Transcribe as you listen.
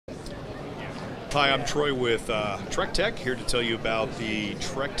Hi, I'm Troy with Trek Tech, here to tell you about the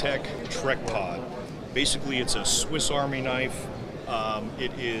Trek Tech Trek Pod. Basically, it's a Swiss Army knife.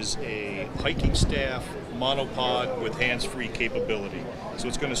 It is a hiking staff monopod with hands-free capability. So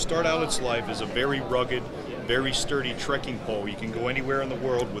it's going to start out its life as a very rugged, very sturdy trekking pole. You can go anywhere in the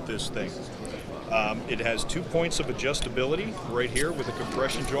world with this thing. It has 2 points of adjustability, right here with a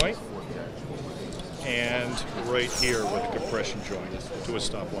compression joint, and right here with a compression joint to a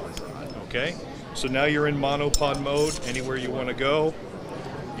stop line. Okay, so now you're in monopod mode. Anywhere you want to go,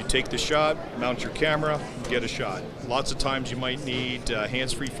 you take the shot, mount your camera, get a shot. Lots of times you might need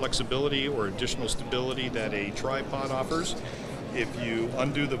hands-free flexibility or additional stability that a tripod offers. If you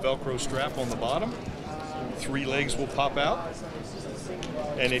undo the Velcro strap on the bottom, 3 legs will pop out,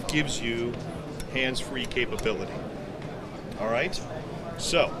 and it gives you hands-free capability. All right,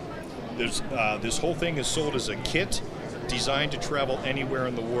 so there's this whole thing is sold as a kit designed to travel anywhere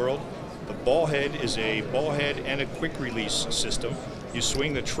in the world. The ball head is a ball head and a quick release system. You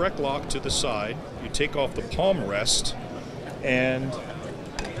swing the Trek lock to the side, you take off the palm rest, and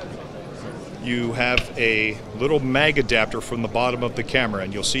you have a little mag adapter from the bottom of the camera,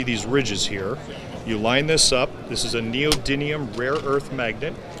 and you'll see these ridges here. You line this up. This is a neodymium rare earth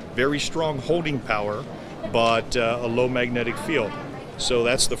magnet, very strong holding power, but a low magnetic field. So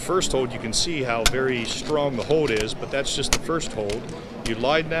that's the first hold. You can see how very strong the hold is, but that's just the first hold. You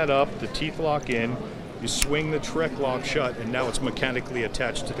line that up, the teeth lock in, you swing the Trek lock shut, and now it's mechanically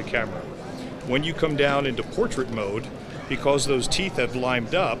attached to the camera. When you come down into portrait mode, because those teeth have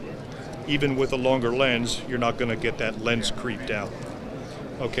lined up, even with a longer lens, you're not going to get that lens creep down.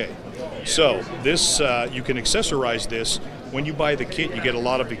 Okay, so this you can accessorize this. When you buy the kit, you get a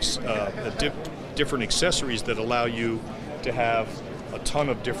lot of different accessories that allow you to have a ton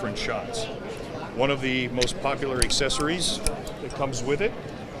of different shots. One of the most popular accessories that comes with it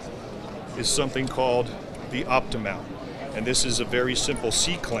is something called the OptiMount. And this is a very simple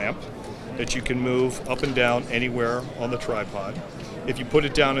C-clamp that you can move up and down anywhere on the tripod. If you put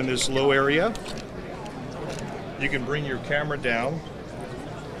it down in this low area, you can bring your camera down,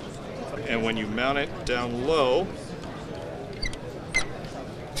 and when you mount it down low,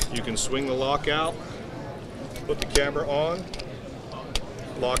 you can swing the lock out, put the camera on,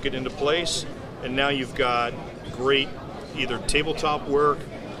 lock it into place, and now you've got great either tabletop work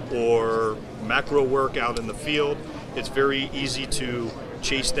or macro work out in the field. It's very easy to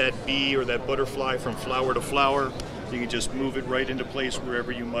chase that bee or that butterfly from flower to flower. You can just move it right into place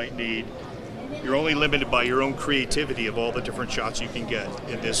wherever you might need. You're only limited by your own creativity of all the different shots you can get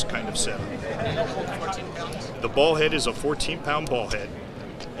in this kind of setup. The ball head is a 14-pound ball head,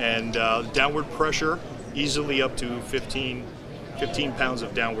 and downward pressure easily up to 15 pounds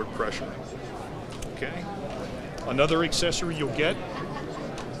of downward pressure. Okay. Another accessory you'll get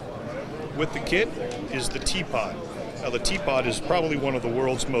with the kit is the T-Pod. Now the T-Pod is probably one of the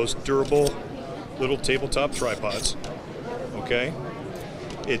world's most durable little tabletop tripods. Okay.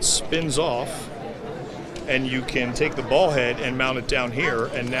 It spins off, and you can take the ball head and mount it down here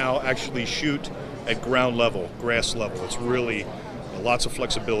and now actually shoot at ground level, grass level. It's really lots of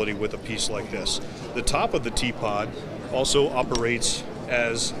flexibility with a piece like this. The top of the T-Pod also operates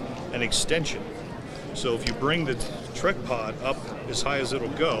as an extension. So if you bring the Trek Pod up as high as it'll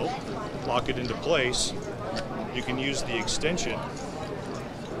go, lock it into place, you can use the extension,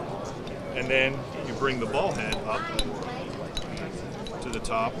 and then you bring the ball head up to the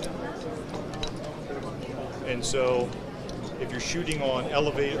top. And so if you're shooting on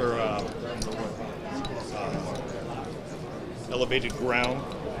elevated ground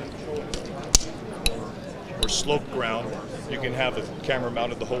or sloped ground, you can have the camera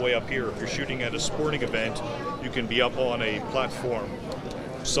mounted the whole way up here. If you're shooting at a sporting event, you can be up on a platform,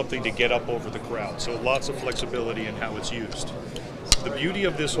 something to get up over the crowd. So lots of flexibility in how it's used. The beauty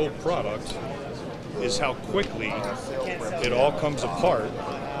of this whole product is how quickly it all comes apart.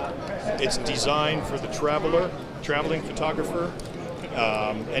 It's designed for the traveling photographer,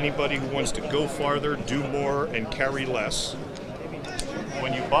 anybody who wants to go farther, do more, and carry less.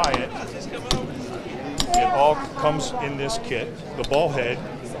 When you buy it, it all comes in this kit. The ball head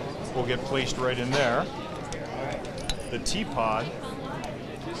will get placed right in there. The T-Pod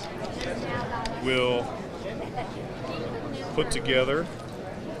will put together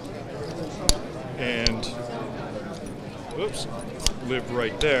and live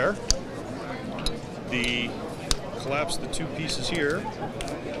right there. Collapse the 2 pieces here.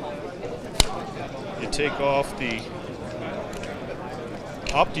 You take off the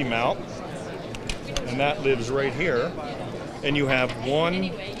OptiMount, and that lives right here, and you have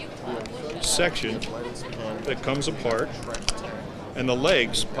one section that comes apart, and the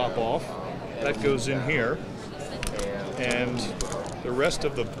legs pop off, that goes in here, and the rest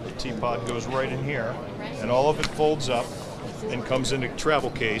of the teapot goes right in here, and all of it folds up and comes in a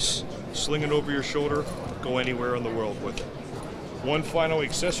travel case. Sling it over your shoulder, go anywhere in the world with it. One final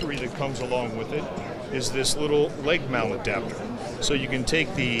accessory that comes along with it is this little leg mount adapter. So you can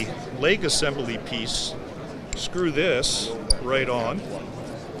take the leg assembly piece, screw this right on,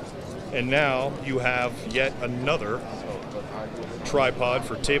 and now you have yet another tripod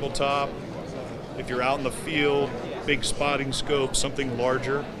for tabletop. If you're out in the field, big spotting scope, something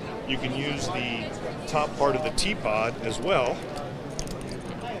larger, you can use the top part of the teapot as well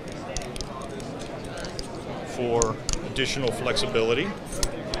for additional flexibility.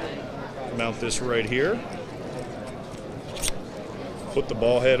 Mount this right here, put the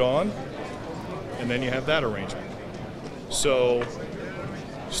ball head on, and then you have that arrangement. So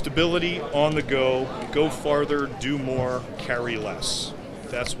stability on the go farther, do more, carry less.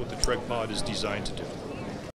 That's what the TregPod is designed to do.